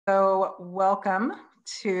So welcome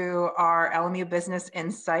to our LMU Business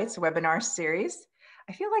Insights webinar series.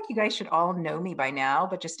 I feel like you guys should all know me by now,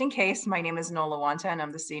 but just in case, my name is Nola Wanta and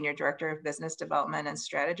I'm the Senior Director of Business Development and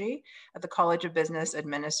Strategy at the College of Business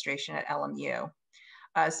Administration at LMU.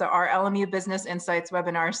 So our LMU Business Insights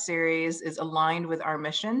webinar series is aligned with our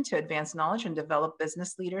mission to advance knowledge and develop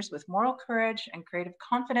business leaders with moral courage and creative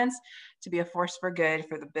confidence to be a force for good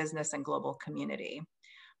for the business and global community.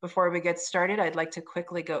 Before we get started, I'd like to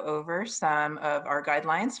quickly go over some of our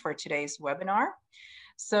guidelines for today's webinar.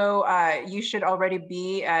 So you should already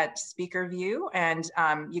be at speaker view, and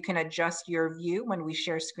you can adjust your view when we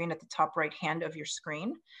share screen at the top right hand of your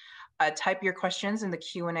screen. Type your questions in the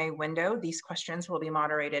Q&A window. These questions will be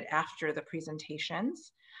moderated after the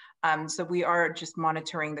presentations. So we are just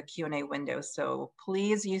monitoring the Q&A window. So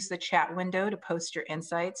please use the chat window to post your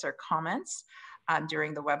insights or comments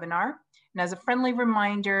during the webinar. And as a friendly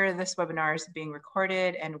reminder, this webinar is being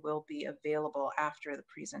recorded and will be available after the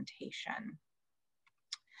presentation.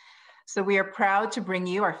 So we are proud to bring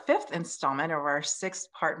you our 5th installment of our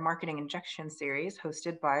 6-part marketing injection series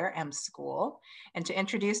hosted by our M School. And to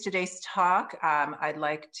introduce today's talk, I'd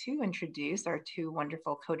like to introduce our 2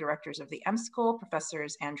 wonderful co-directors of the M School,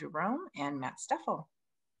 Professors Andrew Rome and Matt Steffel.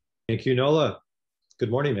 Thank you, Nola. Good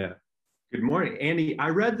morning, Matt. Good morning, Andy. I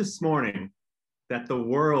read this morning that the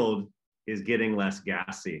world is getting less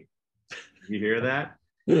gassy. You hear that?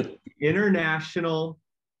 The International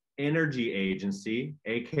Energy Agency,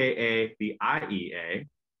 AKA the IEA,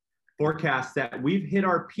 forecasts that we've hit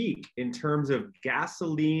our peak in terms of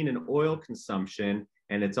gasoline and oil consumption,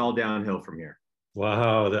 and it's all downhill from here.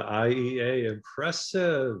 Wow, the IEA,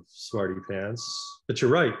 impressive, smarty pants. But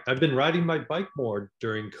you're right, I've been riding my bike more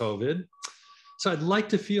during COVID. So I'd like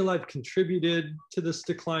to feel I've contributed to this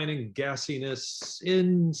declining gassiness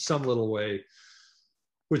in some little way,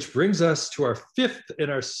 which brings us to our 5th in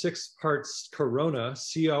our 6-part Corona,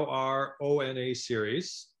 C-O-R-O-N-A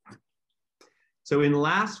series. So in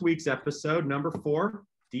last week's episode, number 4,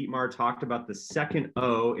 Dietmar talked about the 2nd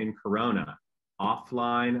O in Corona,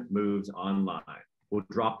 offline moves online. We'll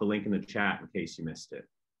drop the link in the chat in case you missed it.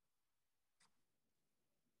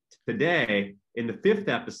 Today, in the 5th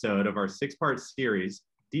episode of our 6-part series,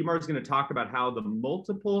 Dietmar is going to talk about how the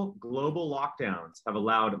multiple global lockdowns have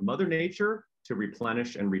allowed Mother Nature to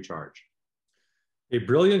replenish and recharge. A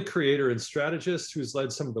brilliant creator and strategist who's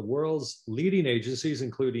led some of the world's leading agencies,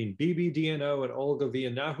 including BBDNO and Olga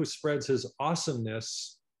Viana, who spreads his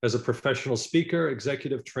awesomeness as a professional speaker,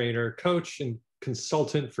 executive trainer, coach, and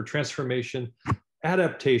consultant for transformation,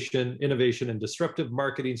 adaptation, innovation, and disruptive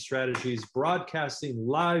marketing strategies, broadcasting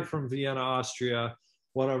live from Vienna, Austria,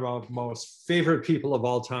 one of our most favorite people of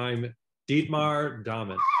all time, Dietmar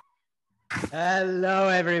Dahmen. Hello,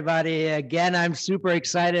 everybody. Again, I'm super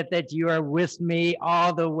excited that you are with me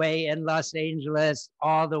all the way in Los Angeles,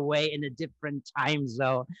 all the way in a different time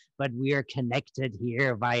zone, but we are connected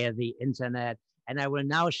here via the internet. And I will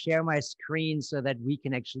now share my screen so that we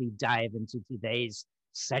can actually dive into today's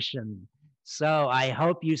session. So I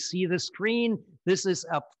hope you see the screen. This is,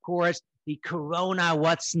 of course, the Corona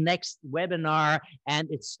What's Next webinar, and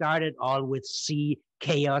it started all with C,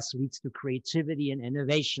 chaos leads to creativity and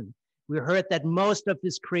innovation. We heard that most of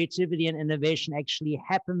this creativity and innovation actually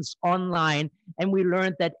happens online, and we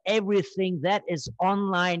learned that everything that is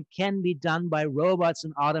online can be done by robots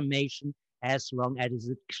and automation as long as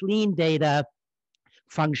it's clean data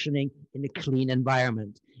functioning in a clean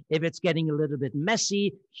environment. If it's getting a little bit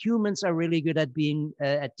messy, humans are really good at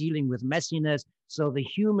dealing with messiness. So the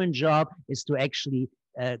human job is to actually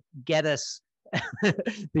get us.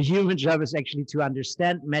 The human job is actually to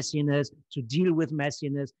understand messiness, to deal with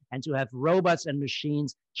messiness, and to have robots and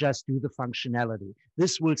machines just do the functionality.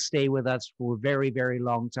 This will stay with us for a very, very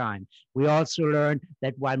long time. We also learned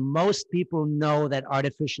that while most people know that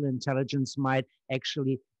artificial intelligence might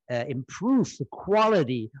actually improve the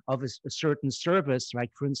quality of a certain service,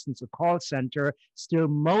 like for instance, a call center, still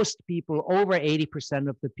most people, over 80%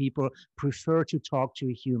 of the people, prefer to talk to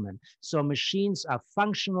a human. So machines are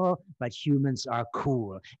functional, but humans are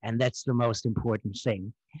cool. And that's the most important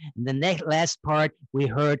thing. And the last part, we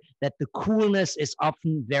heard that the coolness is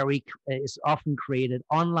often created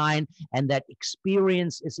online, and that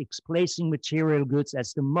experience is placing material goods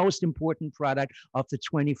as the most important product of the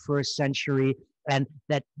 21st century, and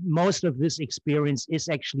that most of this experience is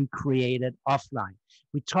actually created offline.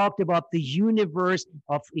 We talked about the universe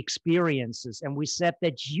of experiences, and we said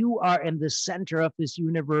that you are in the center of this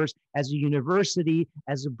universe as a university,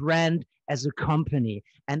 as a brand, as a company,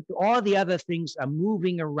 and all the other things are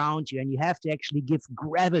moving around you, and you have to actually give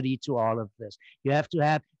gravity to all of this. You have to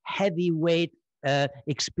have heavyweight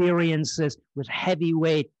experiences with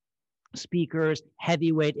heavyweight speakers,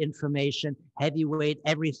 heavyweight information, heavyweight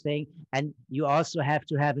everything. And you also have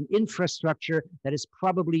to have an infrastructure that is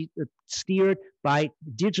probably steered by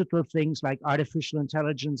digital things like artificial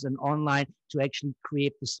intelligence and online to actually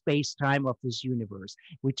create the space-time of this universe.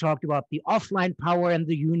 We talked about the offline power in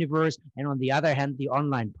the universe, and on the other hand, the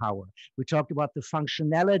online power. We talked about the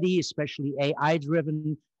functionality, especially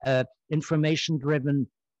AI-driven, information-driven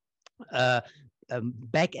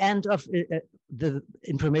back end of the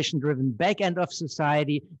information-driven back end of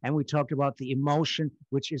society, and we talked about the emotion,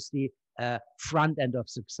 which is the front end of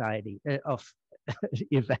society of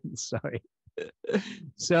events. Sorry.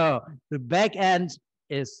 So the back end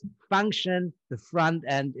is function, the front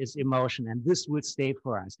end is emotion, and this will stay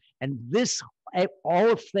for us. And this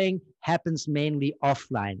whole thing happens mainly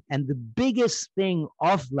offline. And the biggest thing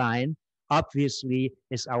offline, obviously,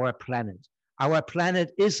 is our planet. Our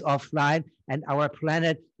planet is offline, and our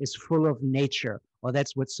planet is full of nature, or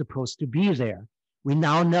that's what's supposed to be there. We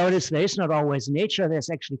now notice there is not always nature, there's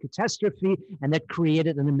actually catastrophe, and that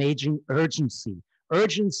created an amazing urgency.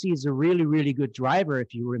 Urgency is a really, really good driver,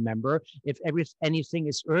 if you remember. If anything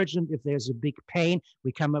is urgent, if there's a big pain,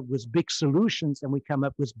 we come up with big solutions and we come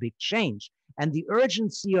up with big change. And the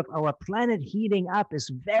urgency of our planet heating up is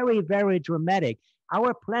very, very dramatic.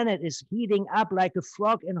 Our planet is heating up like a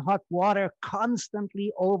frog in hot water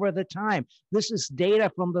constantly over the time. This is data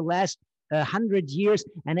from the last 100 years.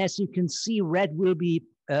 And as you can see, red will be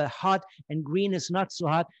hot and green is not so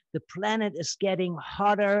hot. The planet is getting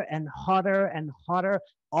hotter and hotter and hotter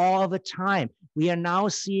all the time. We are now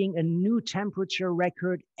seeing a new temperature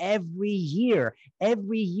record every year.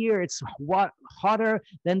 Every year it's hotter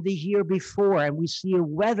than the year before, and we see a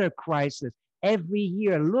weather crisis every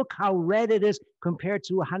year. Look how red it is compared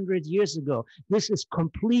to 100 years ago. This is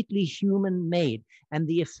completely human-made, and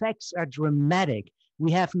the effects are dramatic.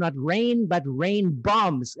 We have not rain, but rain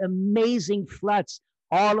bombs, amazing floods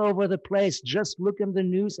all over the place. Just look in the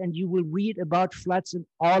news and you will read about floods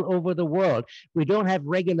all over the world. We don't have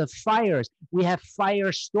regular fires. We have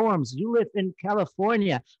firestorms. You live in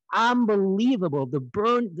California. Unbelievable. The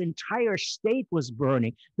entire state was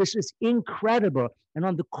burning. This is incredible. And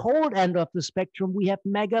on the cold end of the spectrum, we have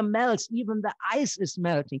mega melts. Even the ice is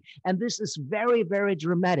melting. And this is very, very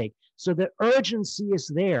dramatic. So the urgency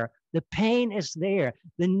is there. The pain is there.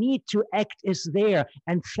 The need to act is there.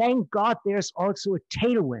 And thank God there's also a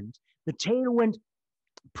tailwind. The tailwind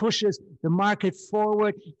pushes the market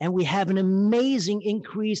forward, and we have an amazing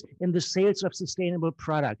increase in the sales of sustainable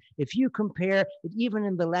product. If you compare it, even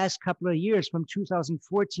in the last couple of years, from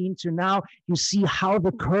 2014 to now, you see how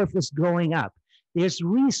the curve is going up. There's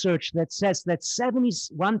research that says that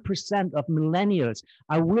 71% of millennials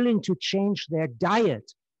are willing to change their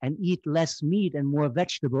diet and eat less meat and more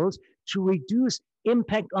vegetables to reduce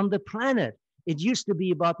impact on the planet. It used to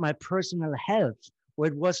be about my personal health, or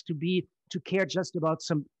it was to care just about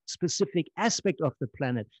some specific aspect of the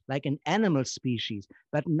planet, like an animal species.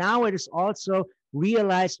 But now it is also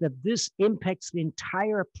realized that this impacts the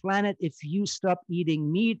entire planet if you stop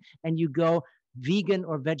eating meat and you go vegan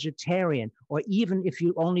or vegetarian, or even if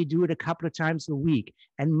you only do it a couple of times a week.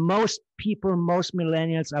 And most people, most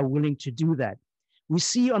millennials are willing to do that. We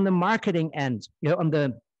see on the marketing end, on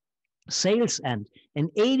the sales end, an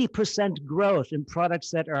 80% growth in products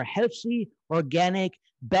that are healthy, organic,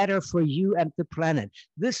 better for you and the planet.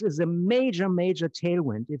 This is a major, major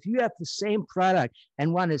tailwind. If you have the same product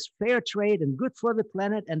and one is fair trade and good for the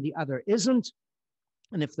planet and the other isn't,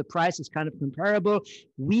 and if the price is kind of comparable,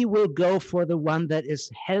 we will go for the one that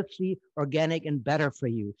is healthy, organic, and better for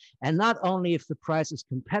you. And not only if the price is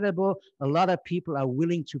compatible, a lot of people are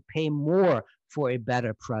willing to pay more for a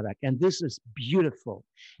better product. And this is beautiful.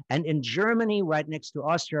 And in Germany, right next to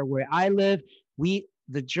Austria, where I live,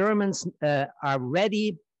 the Germans are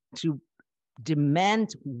ready to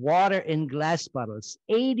demand water in glass bottles.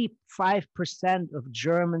 85% of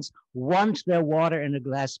Germans want their water in a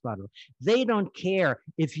glass bottle. They don't care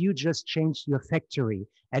if you just changed your factory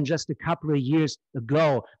and just a couple of years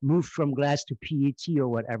ago moved from glass to PET or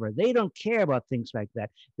whatever. They don't care about things like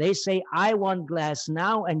that. They say, I want glass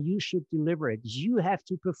now and you should deliver it. You have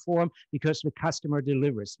to perform because the customer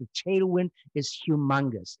delivers. The tailwind is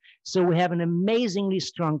humongous. So we have an amazingly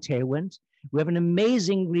strong tailwind. We have an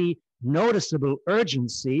amazingly noticeable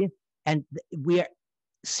urgency, and we are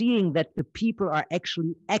seeing that the people are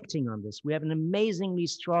actually acting on this. We have an amazingly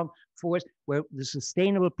strong force where the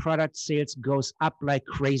sustainable product sales goes up like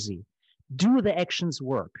crazy. Do the actions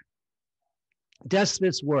work? Does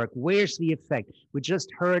this work? Where's the effect? We just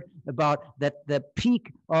heard about that the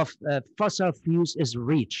peak of fossil fuels is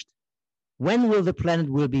reached. When will the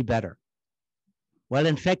planet be better? Well,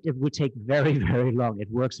 in fact, it would take very, very long. It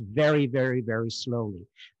works very, very, very slowly.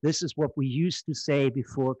 This is what we used to say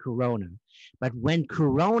before Corona. But when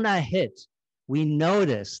Corona hit, we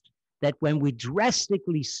noticed that when we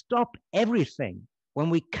drastically stop everything, when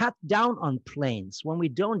we cut down on planes, when we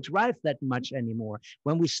don't drive that much anymore,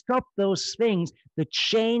 when we stop those things, the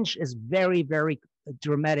change is very, very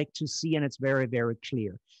dramatic to see, and it's very, very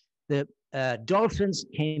clear. The dolphins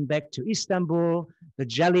came back to Istanbul, the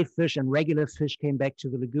jellyfish and regular fish came back to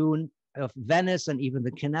the lagoon of Venice and even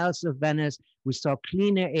the canals of Venice. We saw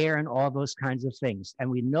cleaner air and all those kinds of things. And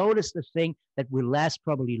we noticed a thing that will last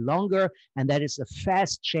probably longer, and that is a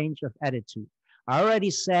fast change of attitude. I already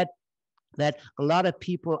said that a lot of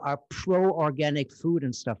people are pro-organic food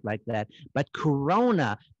and stuff like that, but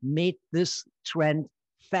Corona made this trend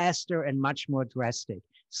faster and much more drastic.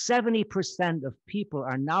 70% of people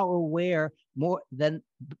are now aware, more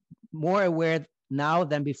aware now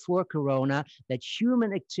than before Corona, that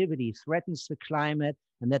human activity threatens the climate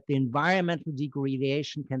and that the environmental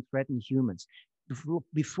degradation can threaten humans.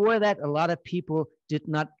 Before that, a lot of people did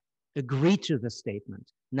not agree to the statement.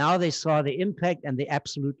 Now they saw the impact and they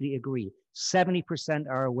absolutely agree. 70%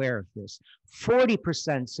 are aware of this.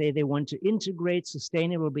 40% say they want to integrate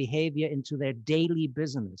sustainable behavior into their daily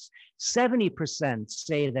business. 70%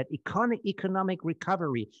 say that economic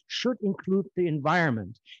recovery should include the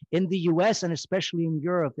environment. In the US and especially in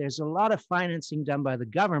Europe, there's a lot of financing done by the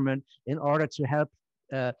government in order to help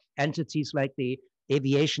entities like the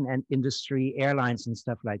aviation and industry, airlines and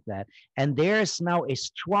stuff like that. And there's now a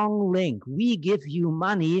strong link. We give you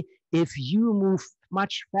money if you move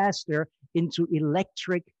much faster into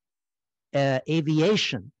electric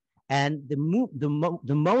aviation. And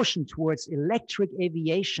the motion towards electric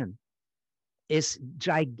aviation is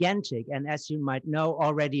gigantic. And as you might know,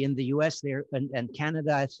 already in the US there and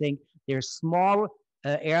Canada, I think, there's small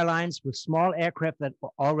airlines with small aircraft that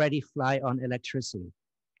already fly on electricity.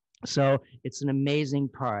 So it's an amazing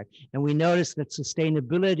part. And we notice that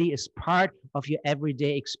sustainability is part of your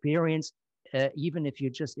everyday experience, even if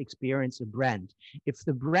you just experience a brand. If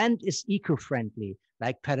the brand is eco-friendly,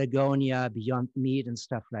 like Patagonia, Beyond Meat and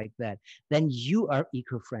stuff like that, then you are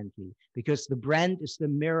eco-friendly because the brand is the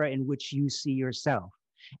mirror in which you see yourself.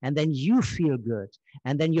 And then you feel good.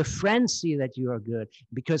 And then your friends see that you are good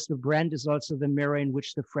because the brand is also the mirror in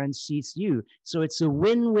which the friend sees you. So it's a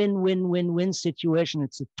win-win-win-win-win situation.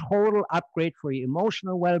 It's a total upgrade for your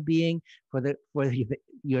emotional well-being, for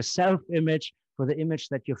your self-image, for the image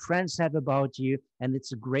that your friends have about you. And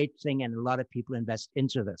it's a great thing. And a lot of people invest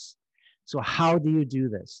into this. So how do you do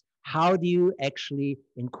this? How do you actually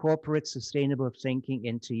incorporate sustainable thinking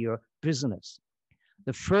into your business?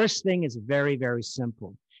 The first thing is very, very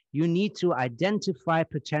simple. You need to identify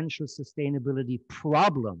potential sustainability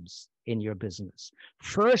problems in your business.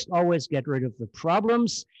 First, always get rid of the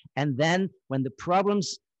problems. And then when the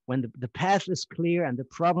path is clear and the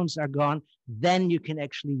problems are gone, then you can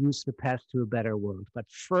actually use the path to a better world. But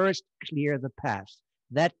first, clear the path.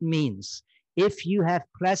 That means if you have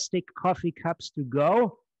plastic coffee cups to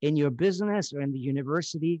go in your business or in the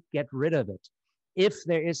university, get rid of it. If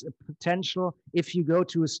there is a potential, if you go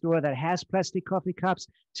to a store that has plastic coffee cups,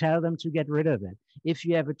 tell them to get rid of it. If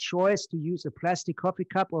you have a choice to use a plastic coffee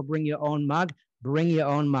cup or bring your own mug, bring your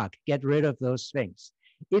own mug. Get rid of those things.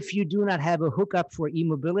 If you do not have a hookup for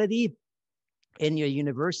e-mobility in your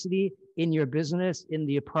university, in your business, in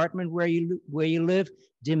the apartment where you live,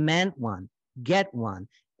 demand one, get one.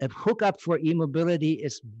 A hookup for e-mobility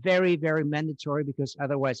is very, very mandatory because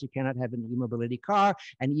otherwise you cannot have an e-mobility car,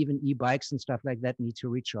 and even e-bikes and stuff like that need to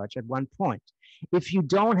recharge at one point. If you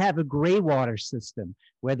don't have a gray water system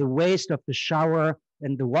where the waste of the shower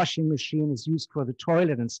and the washing machine is used for the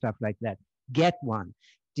toilet and stuff like that, get one.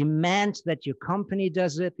 Demand that your company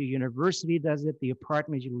does it, the university does it, the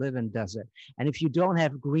apartment you live in does it. And if you don't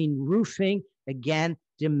have green roofing, again,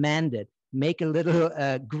 demand it. Make a little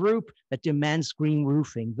group that demands green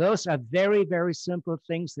roofing. Those are very, very simple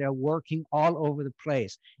things. They're working all over the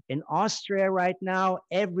place. In Austria right now,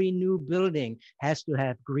 every new building has to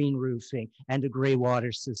have green roofing and a gray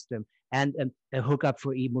water system and a hookup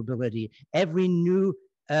for e-mobility. Every new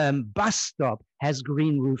bus stop has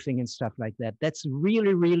green roofing and stuff like that. That's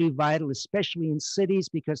really, really vital, especially in cities,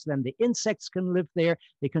 because then the insects can live there.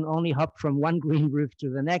 They can only hop from one green roof to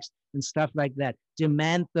the next and stuff like that.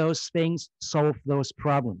 Demand those things, solve those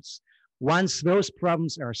problems. Once those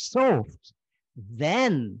problems are solved,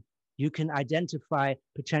 then you can identify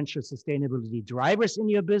potential sustainability drivers in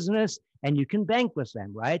your business and you can bank with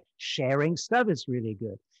them, right? Sharing stuff is really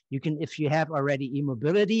good. You can, if you have already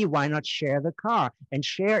e-mobility, why not share the car and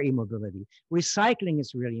share e-mobility? Recycling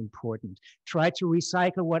is really important. Try to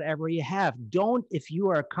recycle whatever you have. Don't, if you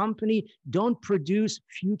are a company, don't produce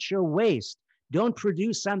future waste. Don't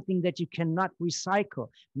produce something that you cannot recycle.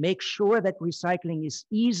 Make sure that recycling is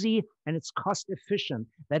easy and it's cost efficient.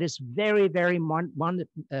 That is very, very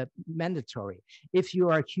mandatory. If you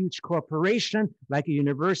are a huge corporation, like a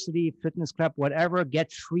university, fitness club, whatever,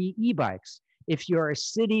 get free e-bikes. If you're a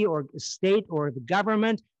city or a state or the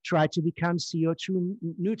government, try to become CO2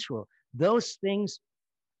 neutral. Those things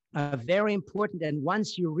are very important. And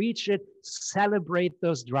once you reach it, celebrate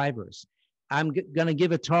those drivers. I'm going to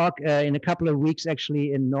give a talk in a couple of weeks,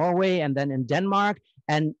 actually, in Norway and then in Denmark.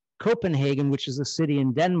 And Copenhagen, which is a city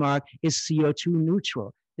in Denmark, is CO2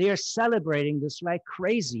 neutral. They are celebrating this like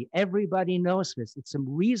crazy. Everybody knows this. It's a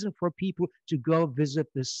reason for people to go visit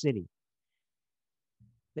this city.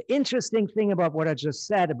 The interesting thing about what I just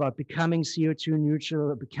said about becoming CO2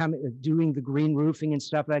 neutral, doing the green roofing and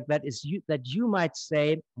stuff like that is that you might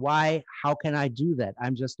say, why, how can I do that?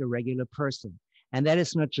 I'm just a regular person. And that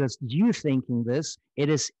is not just you thinking this, it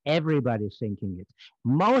is everybody thinking it.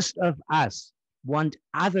 Most of us want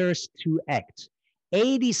others to act.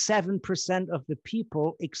 87% of the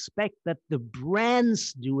people expect that the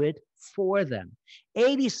brands do it for them.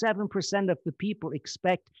 87% of the people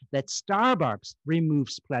expect that Starbucks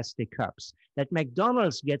removes plastic cups, that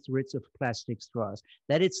McDonald's gets rid of plastic straws,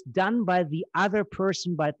 that it's done by the other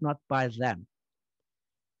person, but not by them.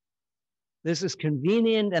 This is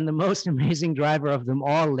convenient, and the most amazing driver of them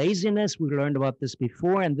all, laziness. We learned about this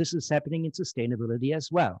before, and this is happening in sustainability as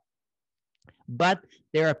well. But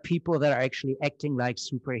there are people that are actually acting like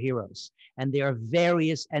superheroes, and there are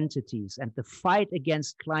various entities, and the fight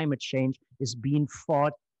against climate change is being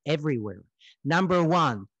fought everywhere. Number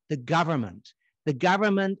one, the government. The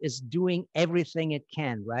government is doing everything it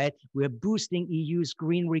can, right? We're boosting EU's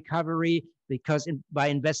green recovery because by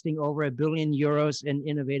investing over €1 billion in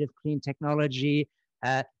innovative clean technology,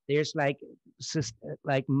 there's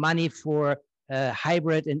like money for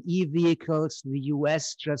hybrid and e-vehicles. The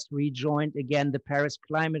US just rejoined again the Paris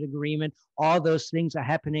Climate Agreement. All those things are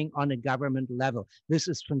happening on a government level. This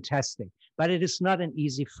is fantastic, but it is not an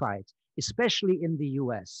easy fight, especially in the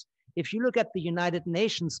US. If you look at the United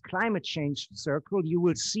Nations climate change circle, you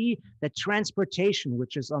will see that transportation,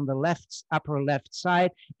 which is on the upper left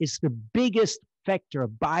side, is the biggest factor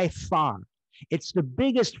by far. It's the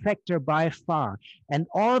biggest factor by far. And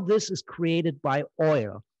all this is created by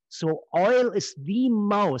oil. So oil is the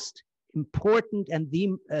most important and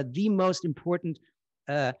the most important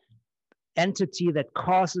entity that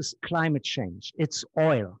causes climate change. It's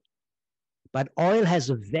oil. But oil has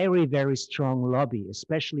a very, very strong lobby,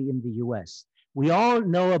 especially in the US. We all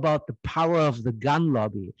know about the power of the gun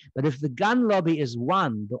lobby, but if the gun lobby is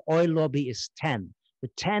 1, the oil lobby is 10.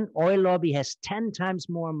 The oil lobby has 10 times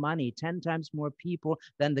more money, 10 times more people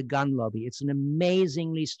than the gun lobby. It's an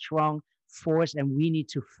amazingly strong force, and we need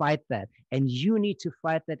to fight that. And you need to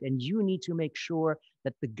fight that, and you need to make sure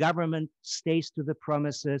that the government stays to the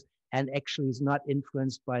promises and actually is not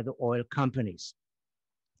influenced by the oil companies.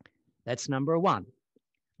 That's number one.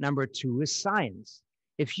 Number two is science.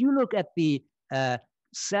 If you look at the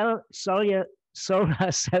solar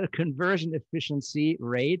cell conversion efficiency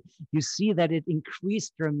rate, you see that it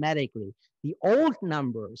increased dramatically. The old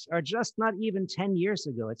numbers are just not even 10 years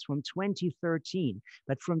ago. It's from 2013.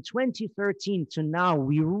 But from 2013 to now,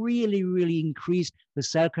 we really, really increased the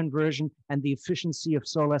cell conversion, and the efficiency of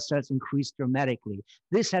solar cells increased dramatically.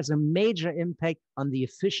 This has a major impact on the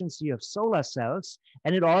efficiency of solar cells,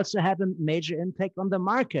 and it also has a major impact on the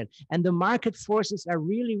market. And the market forces are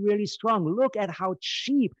really, really strong. Look at how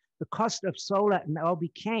cheap the cost of solar now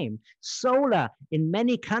became. Solar in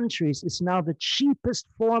many countries is now the cheapest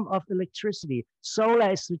form of electricity.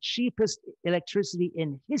 Solar is the cheapest electricity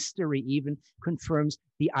in history, even confirms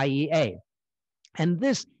the IEA. And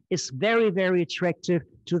this is very, very attractive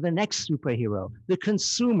to the next superhero, the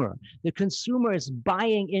consumer. The consumer is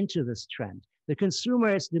buying into this trend. The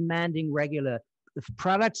consumer is demanding regular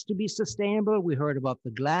products to be sustainable. We heard about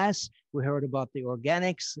the glass, we heard about the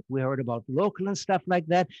organics, we heard about local and stuff like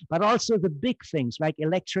that, but also the big things like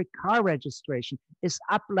electric car registration is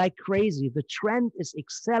up like crazy. The trend is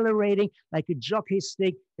accelerating like a jockey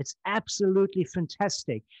stick. It's absolutely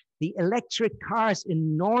fantastic. The electric cars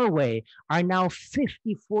in Norway are now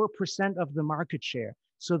 54% of the market share.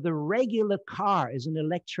 So the regular car is an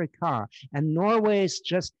electric car, and Norway is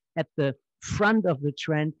just at the front of the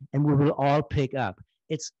trend, and we will all pick up.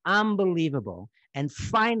 It's unbelievable. And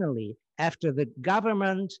finally, after the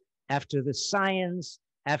government, after the science,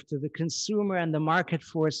 after the consumer and the market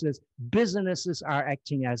forces, businesses are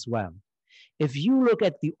acting as well. If you look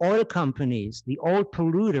at the oil companies, the old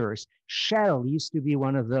polluters, Shell used to be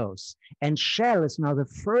one of those. And Shell is now the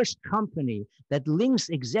first company that links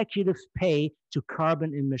executive pay to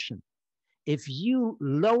carbon emission. If you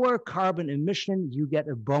lower carbon emission, you get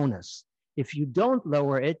a bonus. If you don't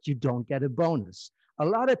lower it, you don't get a bonus. A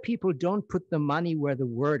lot of people don't put the money where the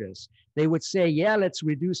word is. They would say, yeah, let's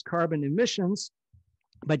reduce carbon emissions,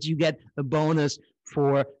 but you get a bonus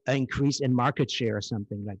for an increase in market share or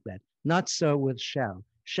something like that. Not so with Shell.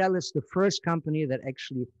 Shell is the first company that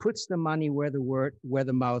actually puts the money where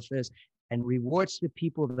the mouth is and rewards the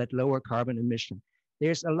people that lower carbon emission.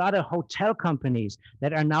 There's a lot of hotel companies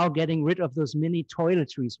that are now getting rid of those mini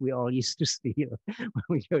toiletries we all used to steal when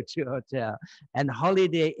we go to a hotel. And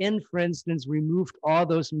Holiday Inn, for instance, removed all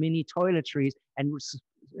those mini toiletries and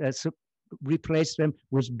replaced them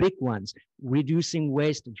with big ones, reducing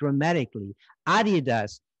waste dramatically.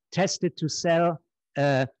 Adidas tested to sell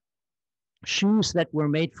shoes that were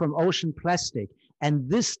made from ocean plastic. And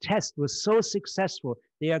this test was so successful,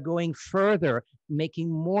 they are going further,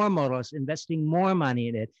 making more models, investing more money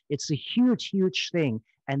in it. It's a huge, huge thing.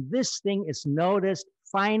 And this thing is noticed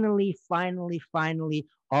finally,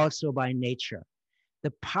 also by nature.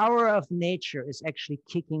 The power of nature is actually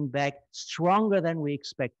kicking back stronger than we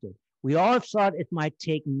expected. We all thought it might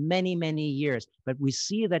take many, many years, but we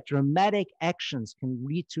see that dramatic actions can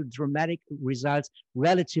lead to dramatic results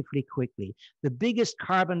relatively quickly. The biggest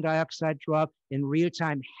carbon dioxide drop in real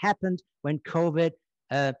time happened when COVID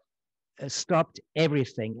stopped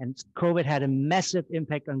everything, and COVID had a massive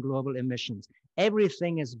impact on global emissions.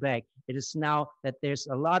 Everything is back. It is now that there's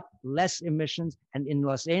a lot less emissions, and in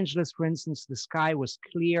Los Angeles, for instance, the sky was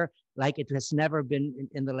clear like it has never been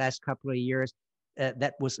in the last couple of years.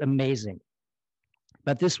 That was amazing.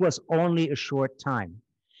 But this was only a short time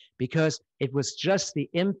because it was just the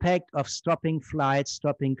impact of stopping flights,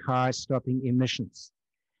 stopping cars, stopping emissions.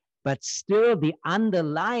 But still the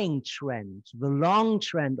underlying trend, the long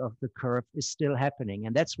trend of the curve is still happening.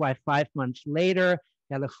 And that's why 5 months later,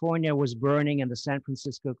 California was burning and the San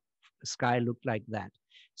Francisco sky looked like that.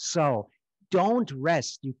 So don't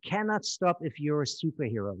rest. You cannot stop if you're a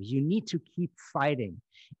superhero. You need to keep fighting.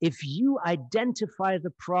 If you identify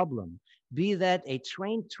the problem, be that a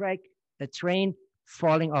train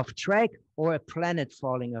falling off track or a planet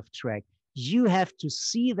falling off track, you have to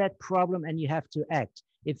see that problem and you have to act.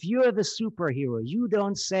 If you're the superhero, you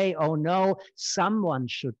don't say, oh no, someone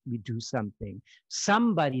should do something.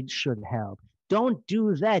 Somebody should help. Don't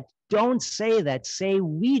do that. Don't say that. Say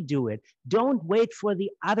we do it. Don't wait for the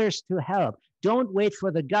others to help. Don't wait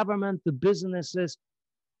for the government, the businesses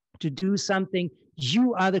to do something.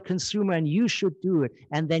 You are the consumer and you should do it.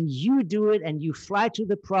 And then you do it and you fly to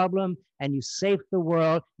the problem and you save the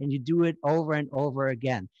world and you do it over and over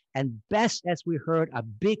again. And best, as we heard, are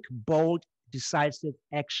big, bold, decisive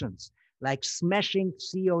actions like smashing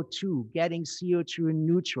CO2, getting CO2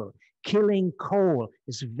 neutral. Killing coal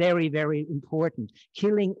is very, very important.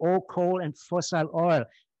 Killing all coal and fossil oil,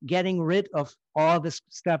 getting rid of all this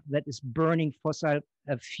stuff that is burning fossil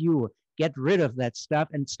fuel. Get rid of that stuff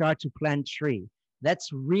and start to plant trees. That's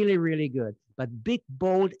really, really good. But big,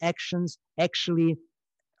 bold actions actually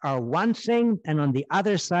are one thing. And on the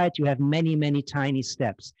other side, you have many, many tiny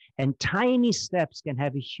steps. And tiny steps can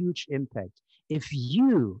have a huge impact. If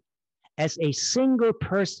you, as a single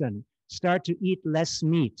person, start to eat less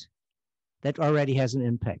meat, that already has an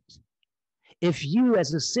impact. If you,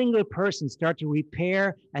 as a single person, start to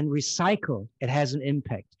repair and recycle, it has an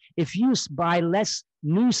impact. If you buy less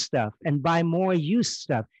new stuff and buy more used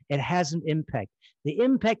stuff, it has an impact. The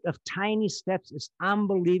impact of tiny steps is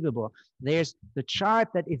unbelievable. There's the chart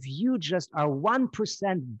that if you just are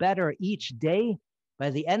 1% better each day, by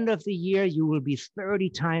the end of the year, you will be 30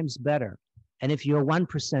 times better. And if you're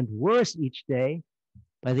 1% worse each day,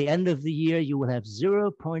 by the end of the year, you will have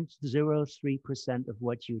 0.03% of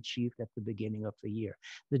what you achieved at the beginning of the year.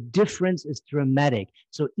 The difference is dramatic.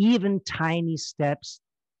 So even tiny steps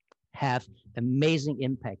have amazing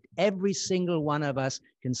impact. Every single one of us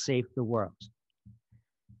can save the world.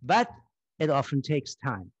 But it often takes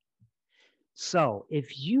time. So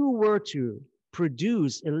if you were to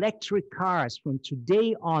produce electric cars from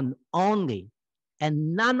today on only,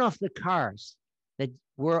 and none of the cars that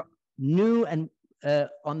were new and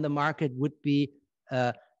on the market would be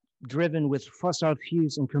driven with fossil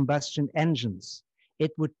fuels and combustion engines,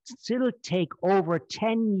 it would still take over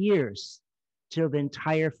 10 years till the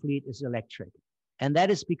entire fleet is electric. And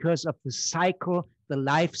that is because of the cycle, the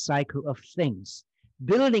life cycle of things.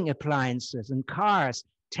 Building appliances and cars,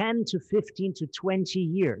 10 to 15 to 20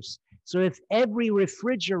 years. So if every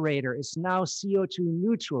refrigerator is now CO2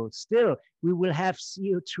 neutral, still we will have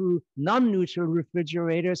CO2 non-neutral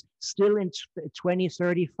refrigerators still in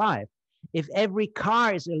 2035. If every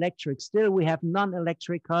car is electric, still we have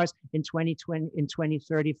non-electric cars in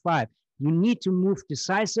 2035. You need to move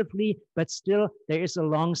decisively, but still there is a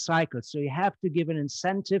long cycle. So you have to give an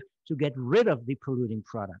incentive to get rid of the polluting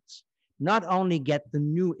products. Not only get the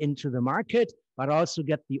new into the market, but also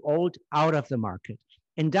get the old out of the market.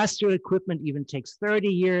 Industrial equipment even takes 30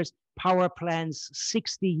 years, power plants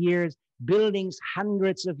 60 years, buildings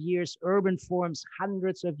hundreds of years, urban forms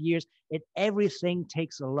hundreds of years. Everything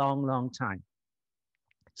takes a long, long time.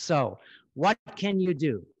 So what can you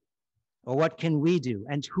do? Or what can we do?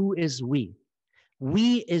 And who is we?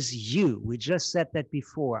 We is you. We just said that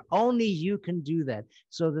before. Only you can do that.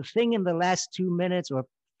 So the thing in the last 2 minutes or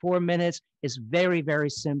 4 minutes is very, very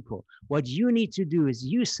simple. What you need to do is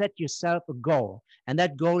you set yourself a goal, and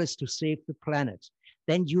that goal is to save the planet.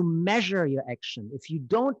 Then you measure your action. If you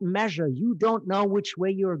don't measure, you don't know which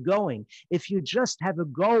way you're going. If you just have a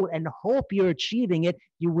goal and hope you're achieving it,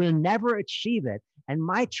 you will never achieve it. And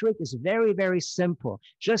my trick is very, very simple.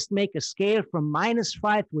 Just make a scale from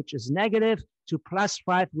 -5, which is negative, to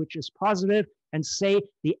 +5, which is positive, and say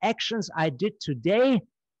the actions I did today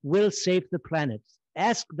will save the planet.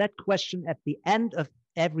 Ask that question at the end of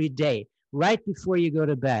every day, right before you go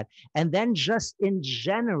to bed. And then just in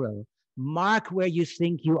general, mark where you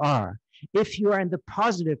think you are. If you are in the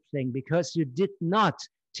positive thing because you did not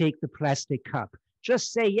take the plastic cup,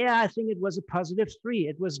 just say, yeah, I think it was a +3.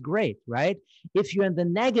 It was great, right? If you're in the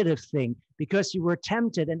negative thing because you were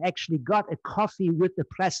tempted and actually got a coffee with the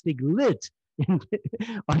plastic lid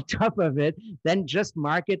on top of it, then just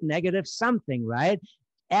mark it negative something, right?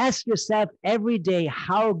 Ask yourself every day,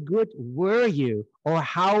 how good were you or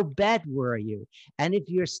how bad were you? And if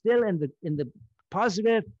you're still in the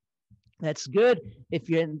positive, that's good. If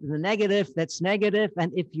you're in the negative, that's negative.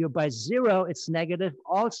 And if you're by 0, it's negative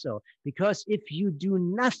also. Because if you do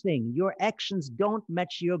nothing, your actions don't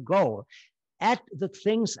match your goal. Add the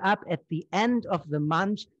things up at the end of the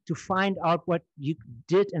month to find out what you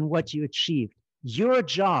did and what you achieved. Your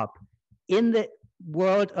job in the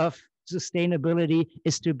world of sustainability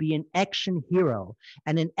is to be an action hero.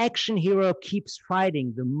 And an action hero keeps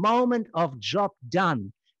fighting. The moment of job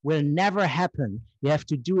done will never happen. You have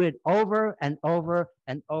to do it over and over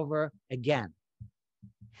and over again.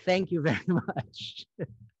 Thank you very much.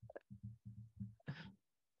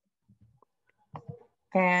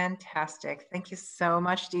 Fantastic. Thank you so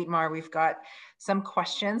much, Dietmar. We've got some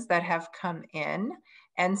questions that have come in.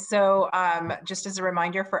 And so just as a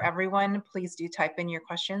reminder for everyone, please do type in your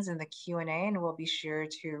questions in the Q&A and we'll be sure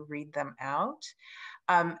to read them out.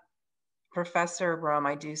 Professor Rome,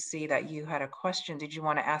 I do see that you had a question. Did you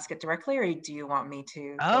want to ask it directly or do you want me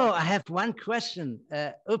to? Oh, I have one question.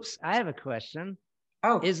 Oops, I have a question.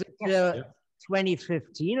 Oh, is it till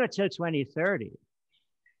 2015 or till 2030?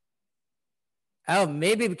 Oh,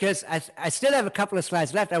 maybe because I still have a couple of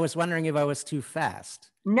slides left. I was wondering if I was too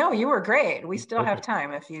fast. No, you were great. We still have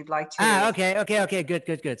time if you'd like to. Okay.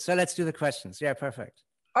 Good. So let's do the questions. Yeah, perfect.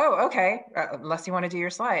 Oh, okay. Unless you want to do your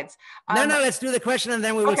slides. No, let's do the question and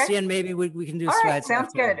then we will see, and maybe we can do All slides. Right,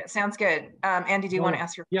 sounds good. Sounds good. Andy, do you want to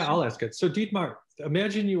ask your question? Yeah, I'll ask it. So Dietmar,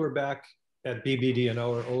 imagine you were back at BBDNO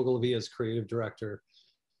or Ogilvy as creative director.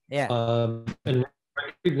 Yeah. And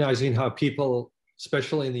recognizing how people,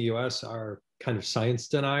 especially in the US, are kind of science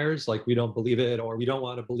deniers, like we don't believe it or we don't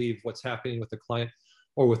want to believe what's happening with the client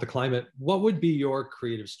or with the climate. What would be your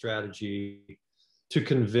creative strategy to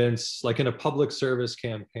convince, like in a public service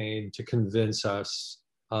campaign, to convince us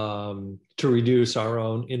to reduce our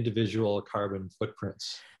own individual carbon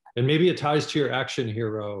footprints? And maybe it ties to your action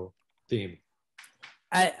hero theme.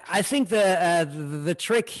 I think the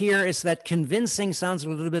trick here is that convincing sounds a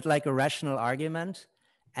little bit like a rational argument.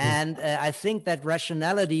 And I think that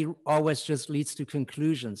rationality always just leads to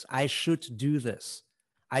conclusions. I should do this.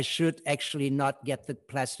 I should actually not get the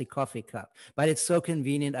plastic coffee cup, but it's so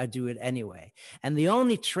convenient, I do it anyway. And the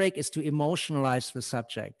only trick is to emotionalize the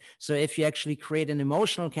subject. So if you actually create an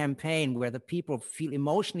emotional campaign where the people feel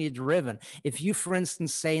emotionally driven, if you, for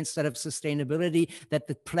instance, say instead of sustainability that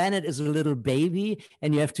the planet is a little baby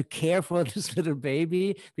and you have to care for this little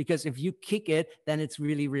baby, because if you kick it, then it's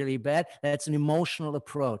really, really bad. That's an emotional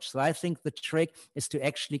approach. So I think the trick is to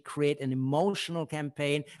actually create an emotional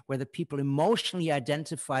campaign where the people emotionally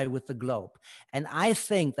identify with the globe. And I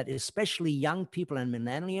think that especially young people and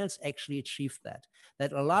millennials actually achieve that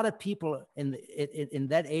a lot of people in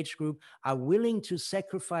that age group are willing to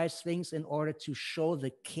sacrifice things in order to show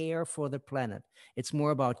the care for the planet. It's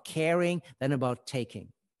more about caring than about taking.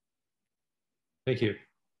 Thank you.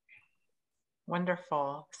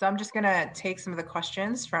 Wonderful. So I'm just going to take some of the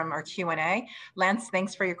questions from our Q&A. Lance,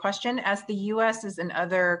 thanks for your question. As the US and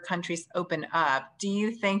other countries open up, do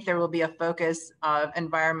you think there will be a focus of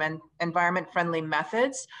environment-friendly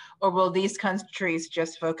methods, or will these countries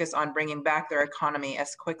just focus on bringing back their economy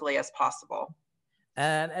as quickly as possible?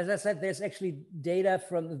 As I said, there's actually data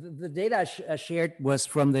from the data I shared was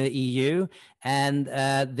from the EU, and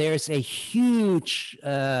there's a huge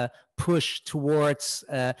push towards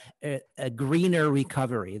a greener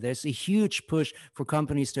recovery. There's a huge push for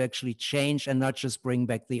companies to actually change and not just bring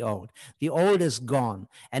back the old. The old is gone.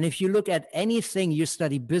 And if you look at anything, you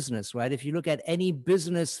study business, right? If you look at any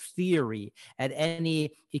business theory, at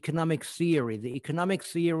any economic theory, the economic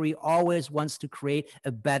theory always wants to create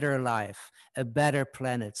a better life, a better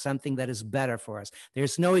planet, something that is better for us.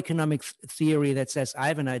 There's no economic theory that says, I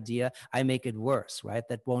have an idea, I make it worse, right?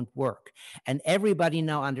 That won't work. And everybody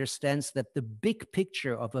now understands that the big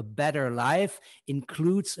picture of a better life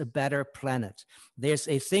includes a better planet. There's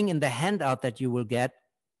a thing in the handout that you will get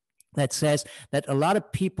that says that a lot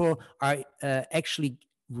of people are actually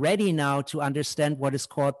ready now to understand what is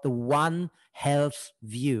called the One Health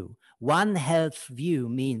view. One Health view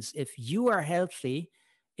means if you are healthy,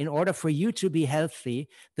 in order for you to be healthy,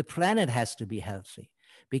 the planet has to be healthy.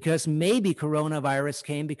 Because maybe coronavirus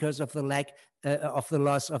came because of the lack of the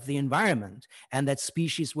loss of the environment, and that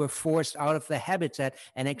species were forced out of the habitat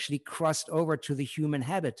and actually crossed over to the human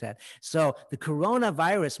habitat. So the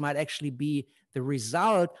coronavirus might actually be the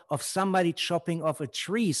result of somebody chopping off a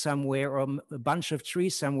tree somewhere or a bunch of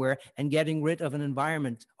trees somewhere and getting rid of an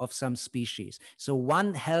environment of some species. So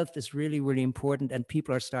One Health is really, really important, and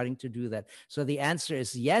people are starting to do that. So the answer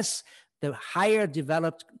is yes. The higher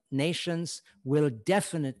developed nations will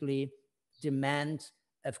definitely demand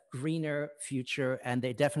a greener future, and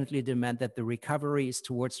they definitely demand that the recovery is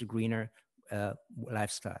towards a greener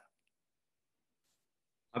lifestyle.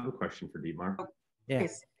 I have a question for Dietmar.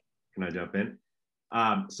 Yes. Can I jump in?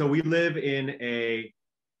 So we live in a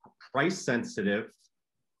price-sensitive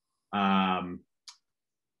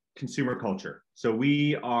consumer culture. So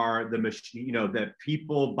we are the machine, you know, that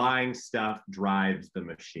people buying stuff drives the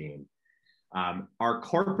machine. Our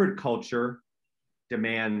corporate culture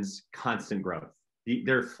demands constant growth.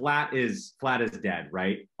 They're flat is dead,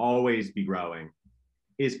 right? Always be growing.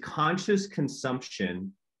 Is conscious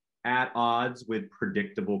consumption at odds with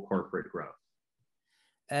predictable corporate growth?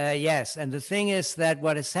 Yes, and the thing is that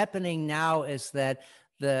what is happening now is that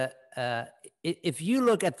if you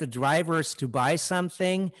look at the drivers to buy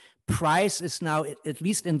something, price is now, at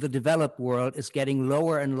least in the developed world, is getting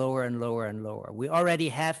lower and lower and lower and lower. We already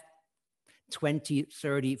have 20,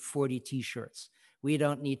 30, 40 t-shirts. We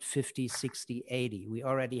don't need 50, 60, 80. We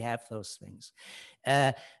already have those things.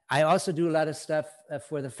 I also do a lot of stuff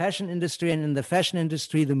for the fashion industry. And in the fashion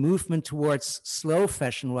industry, the movement towards slow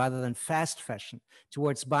fashion rather than fast fashion,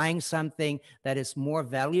 towards buying something that is more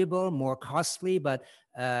valuable, more costly, but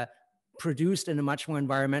produced in a much more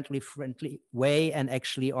environmentally friendly way and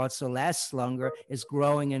actually also lasts longer, is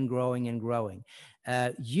growing and growing and growing.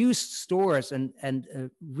 Used stores and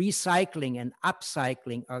recycling and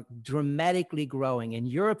upcycling are dramatically growing. In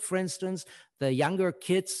Europe, for instance, the younger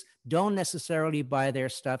kids don't necessarily buy their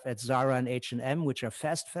stuff at Zara and H&M, which are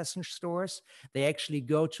fast fashion stores. They actually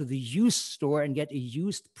go to the used store and get a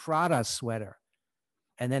used Prada sweater.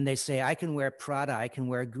 And then they say, I can wear Prada, I can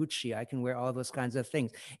wear Gucci, I can wear all those kinds of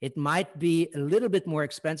things. It might be a little bit more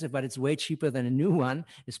expensive, but it's way cheaper than a new one,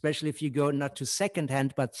 especially if you go not to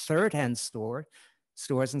secondhand, but third-hand stores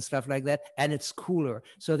and stuff like that, and it's cooler.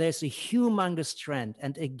 So there's a humongous trend.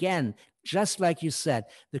 And again, just like you said,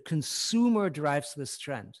 the consumer drives this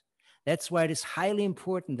trend. That's why it is highly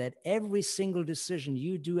important that every single decision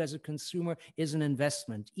you do as a consumer is an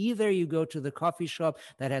investment. Either you go to the coffee shop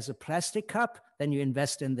that has a plastic cup, then you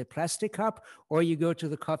invest in the plastic cup, or you go to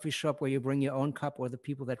the coffee shop where you bring your own cup, or the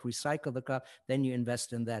people that recycle the cup, then you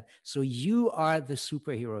invest in that. So you are the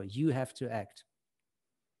superhero. You have to act.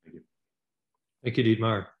 Thank you. Thank you,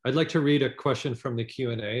 Dietmar. I'd like to read a question from the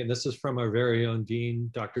Q&A, and this is from our very own Dean,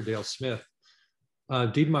 Dr. Dale Smith.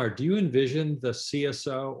 Dietmar, do you envision the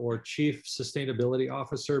CSO or Chief Sustainability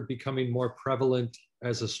Officer becoming more prevalent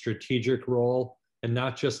as a strategic role and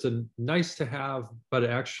not just a nice to have, but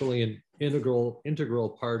actually an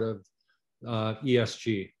integral part of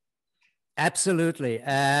ESG? Absolutely.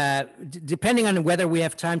 Depending on whether we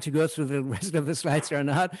have time to go through the rest of the slides or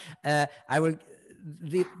not, I will.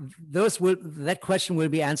 That question will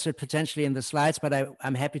be answered potentially in the slides, but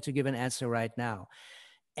I'm happy to give an answer right now.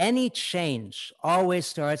 Any change always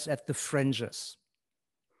starts at the fringes.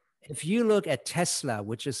 If you look at Tesla,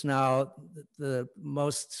 which is now the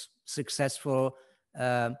most successful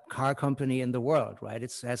car company in the world, right?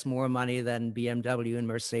 It has more money than BMW and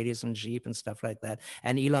Mercedes and Jeep and stuff like that.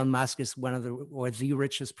 And Elon Musk is one of the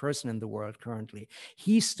richest person in the world currently.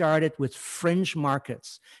 He started with fringe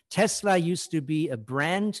markets. Tesla used to be a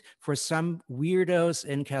brand for some weirdos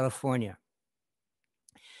in California.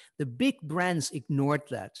 The big brands ignored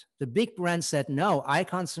that. The big brands said, no, I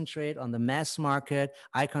concentrate on the mass market.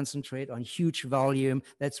 I concentrate on huge volume.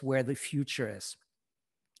 That's where the future is.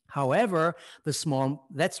 However, that's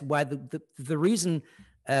why the reason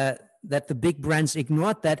that the big brands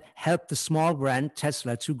ignored that helped the small brand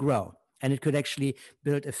Tesla to grow. And it could actually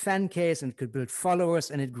build a fan case and it could build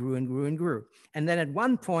followers, and it grew and grew and grew. And then at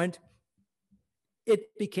one point,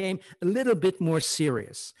 it became a little bit more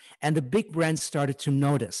serious, and the big brands started to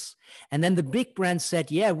notice. And then the big brands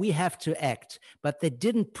said, yeah, we have to act, but they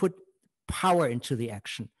didn't put power into the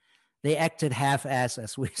action. They acted half-ass,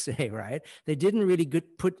 as we say, right? They didn't really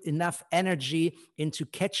put enough energy into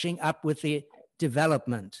catching up with the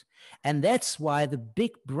development. And that's why the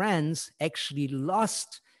big brands actually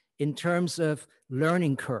lost in terms of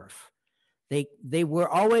learning curve. They were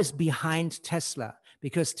always behind Tesla,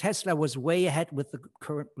 because Tesla was way ahead with the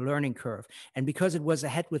current learning curve. And because it was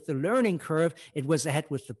ahead with the learning curve, it was ahead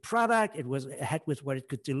with the product, it was ahead with what it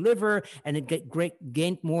could deliver, and it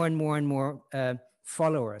gained more and more and more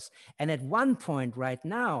followers. And at one point right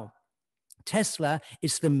now, Tesla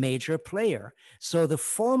is the major player. So the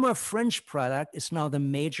former fringe product is now the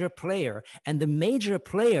major player, and the major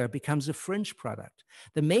player becomes a fringe product.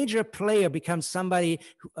 The major player becomes somebody,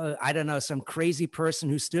 I don't know, some crazy person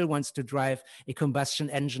who still wants to drive a combustion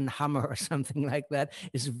engine Hummer or something like that.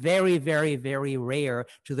 Is very, very, very rare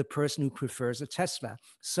to the person who prefers a Tesla.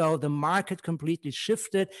 So the market completely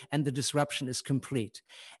shifted and the disruption is complete.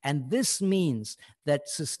 And this means that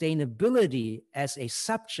sustainability as a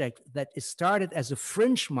subject that is started as a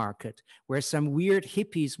fringe market where some weird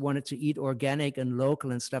hippies wanted to eat organic and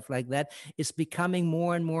local and stuff like that is becoming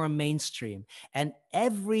more and more mainstream. And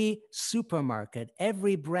every supermarket,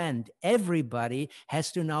 every brand, everybody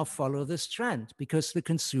has to now follow this trend because the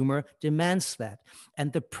consumer demands that.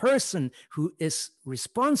 And the person who is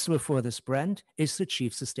responsible for this brand is the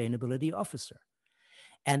chief sustainability officer.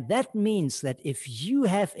 And that means that if you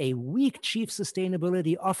have a weak chief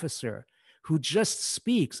sustainability officer who just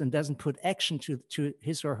speaks and doesn't put action to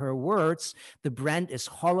his or her words, the brand is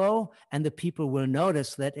hollow and the people will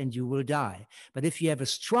notice that and you will die. But if you have a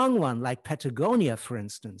strong one like Patagonia, for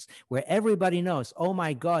instance, where everybody knows, oh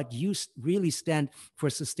my God, you really stand for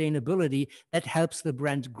sustainability, that helps the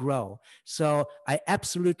brand grow. So I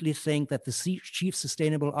absolutely think that the chief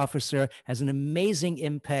sustainable officer has an amazing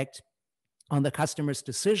impact on the customer's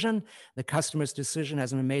decision. The customer's decision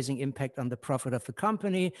has an amazing impact on the profit of the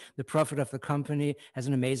company. The profit of the company has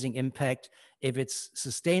an amazing impact, if it's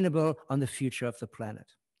sustainable, on the future of the planet.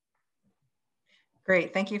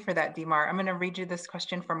 Great, thank you for that, Dietmar. I'm gonna read you this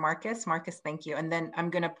question from Marcus. Marcus, thank you. And then I'm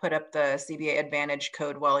gonna put up the CBA Advantage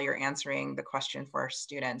code while you're answering the question for our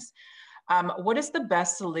students. What is the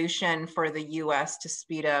best solution for the US to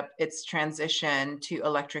speed up its transition to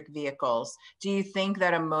electric vehicles? Do you think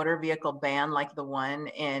that a motor vehicle ban like the one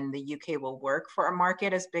in the UK will work for a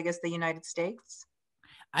market as big as the United States?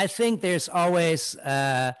 I think there's always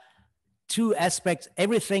two aspects.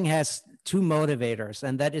 Everything has two motivators,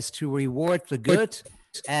 and that is to reward the good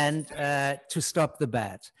and to stop the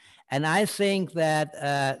bad. And I think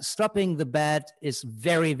that stopping the bad is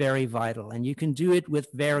very, very vital. And you can do it with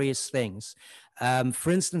various things. For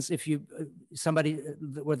instance, if you,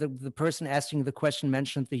 or the person asking the question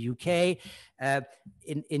mentioned the UK,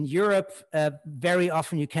 in Europe, very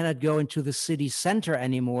often you cannot go into the city center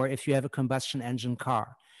anymore if you have a combustion engine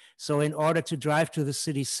car. So in order to drive to the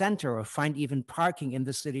city center or find even parking in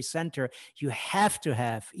the city center, you have to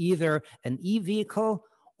have either an e-vehicle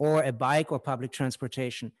or a bike or public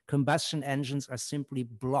transportation. Combustion engines are simply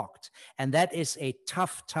blocked. And that is a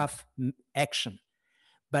tough, tough action.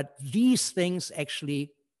 But these things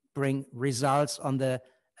actually bring results on the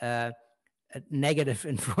negative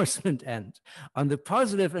enforcement end. On the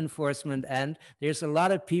positive enforcement end, there's a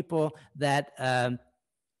lot of people that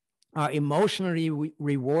are emotionally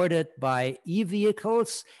rewarded by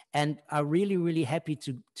e-vehicles and are really, really happy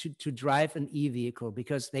to drive an e-vehicle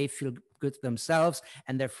because they feel good themselves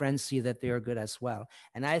and their friends see that they are good as well.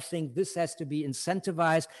 And I think this has to be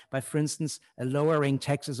incentivized by, for instance, lowering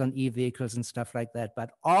taxes on e-vehicles and stuff like that.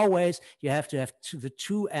 But always you have to have the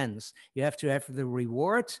two ends. You have to have the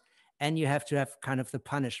reward and you have to have kind of the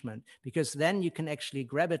punishment, because then you can actually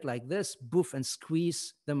grab it like this, boof, and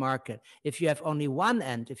squeeze the market. If you have only one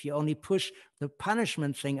end, if you only push the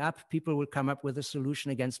punishment thing up, people will come up with a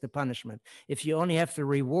solution against the punishment. If you only have the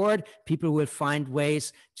reward, people will find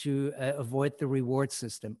ways to avoid the reward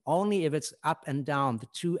system. Only if it's up and down, the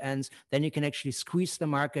two ends, then you can actually squeeze the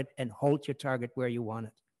market and hold your target where you want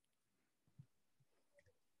it.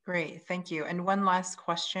 Great, thank you. And one last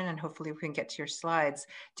question, and hopefully we can get to your slides.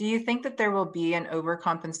 Do you think that there will be an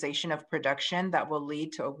overcompensation of production that will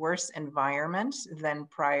lead to a worse environment than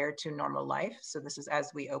prior to normal life? So this is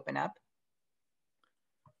as we open up.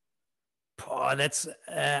 Oh, that's,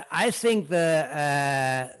 I think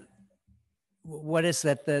what is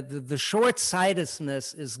that? The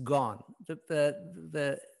short-sightedness is gone.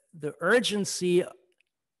 The urgency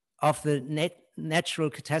of the natural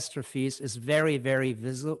catastrophes is very, very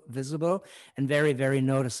visible and very, very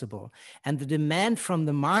noticeable. And the demand from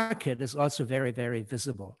the market is also very, very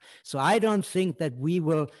visible. So I don't think that we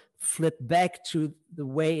will flip back to the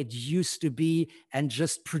way it used to be and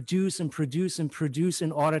just produce and produce and produce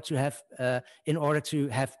in order to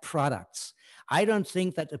have products. I don't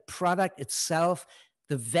think that a product itself,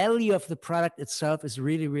 the value of the product itself is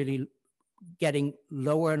really, really getting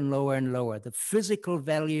lower and lower and lower. The physical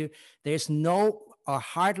value, there's no or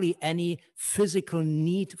hardly any physical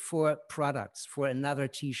need for products, for another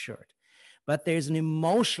t-shirt. But there's an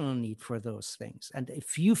emotional need for those things. And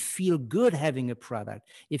if you feel good having a product,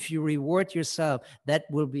 if you reward yourself, that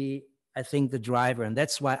will be, I think, the driver. And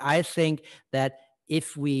that's why I think that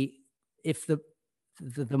if the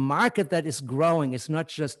market that is growing is not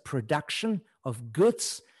just production of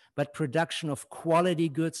goods, but production of quality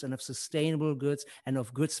goods and of sustainable goods and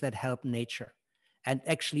of goods that help nature and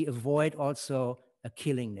actually avoid also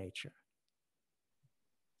killing nature.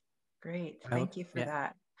 Great, thank you for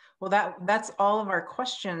that. Well, that's all of our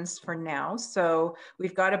questions for now. So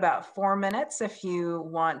we've got about 4 minutes if you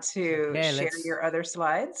want to share your other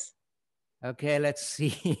slides. Okay, let's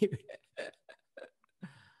see.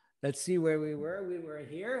 Let's see where we were. We were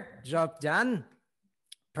here. Job done.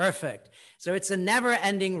 Perfect. So it's a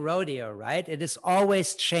never-ending rodeo, right? It is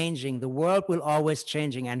always changing. The world will always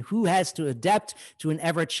changing. And who has to adapt to an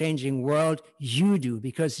ever-changing world? You do,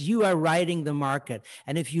 because you are riding the market.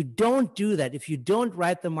 And if you don't do that, if you don't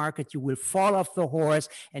ride the market, you will fall off the horse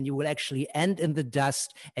and you will actually end in the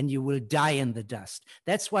dust and you will die in the dust.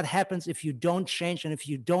 That's what happens if you don't change and if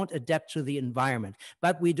you don't adapt to the environment.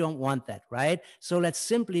 But we don't want that, right? So let's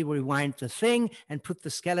simply rewind the thing and put the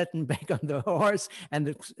skeleton back on the horse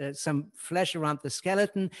and some flesh around the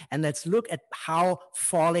skeleton, and let's look at how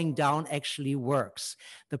falling down actually works.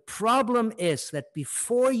 The problem is that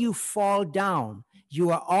before you fall down,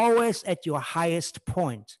 you are always at your highest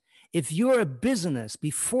point. If you're a business,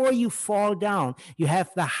 before you fall down, you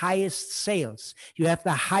have the highest sales, you have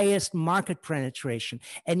the highest market penetration,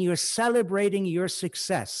 and you're celebrating your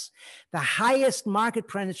success. The highest market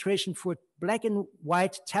penetration for black and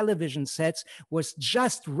white television sets was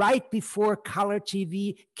just right before color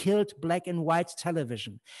TV killed black and white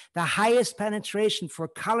television. The highest penetration for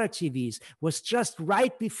color TVs was just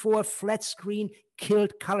right before flat screen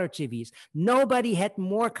killed color TVs. Nobody had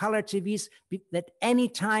more color TVs at any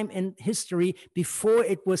time in history before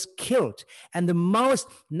it was killed. And the most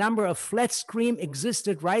number of flat screen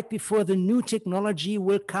existed right before the new technology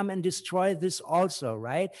will come and destroy this also,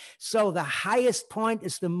 right? So the highest point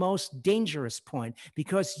is the most dangerous point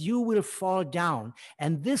because you will fall down.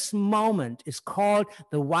 And this moment is called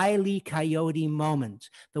the Wile E. Coyote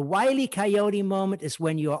moment. The Wile E. Coyote moment is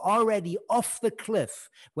when you're already off the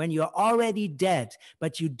cliff, when you're already dead,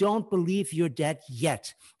 but you don't believe you're dead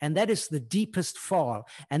yet. And that is the deepest fall.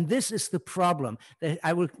 And this is the problem.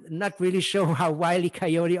 I will not really show how Wile E.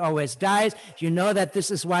 Coyote always dies. You know that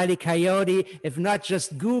this is Wile E. Coyote. If not,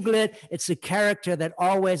 just Google it. It's a character that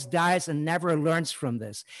always dies and never learns from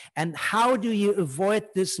this. And how do you avoid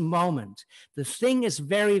this moment? The thing is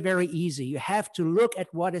very, very easy. You have to look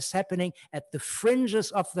at what is happening at the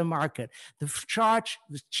fringes of the market. The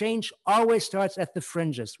change always starts at the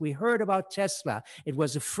fringes. We heard about Tesla. It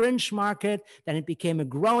was a fringe market, then it became a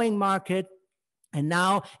growing market, and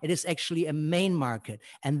now it is actually a main market.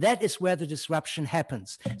 And that is where the disruption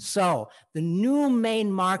happens. So the new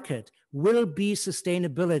main market will be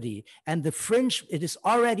sustainability. And the fringe, it is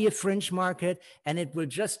already a fringe market, and it will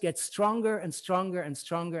just get stronger and stronger and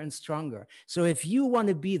stronger and stronger. So if you want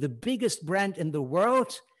to be the biggest brand in the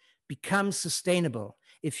world, become sustainable.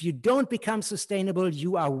 If you don't become sustainable,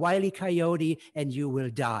 you are Wile E. Coyote and you will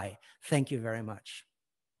die. Thank you very much.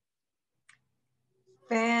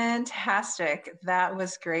 Fantastic. That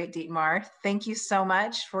was great, Dietmar. Thank you so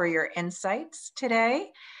much for your insights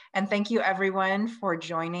today. And thank you everyone for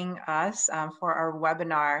joining us for our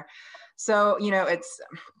webinar. So, it's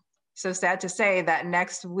so sad to say that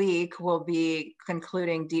next week we'll be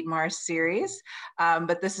concluding Dietmar's series,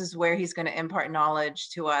 but this is where he's going to impart knowledge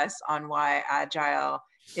to us on why Agile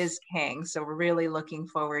is king. So we're really looking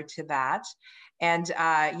forward to that. And,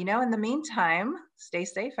 in the meantime, stay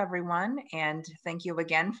safe, everyone. And thank you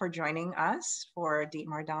again for joining us for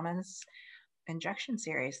Dietmar Dahmen's injection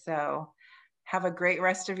series. So have a great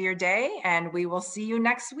rest of your day, and we will see you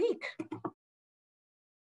next week.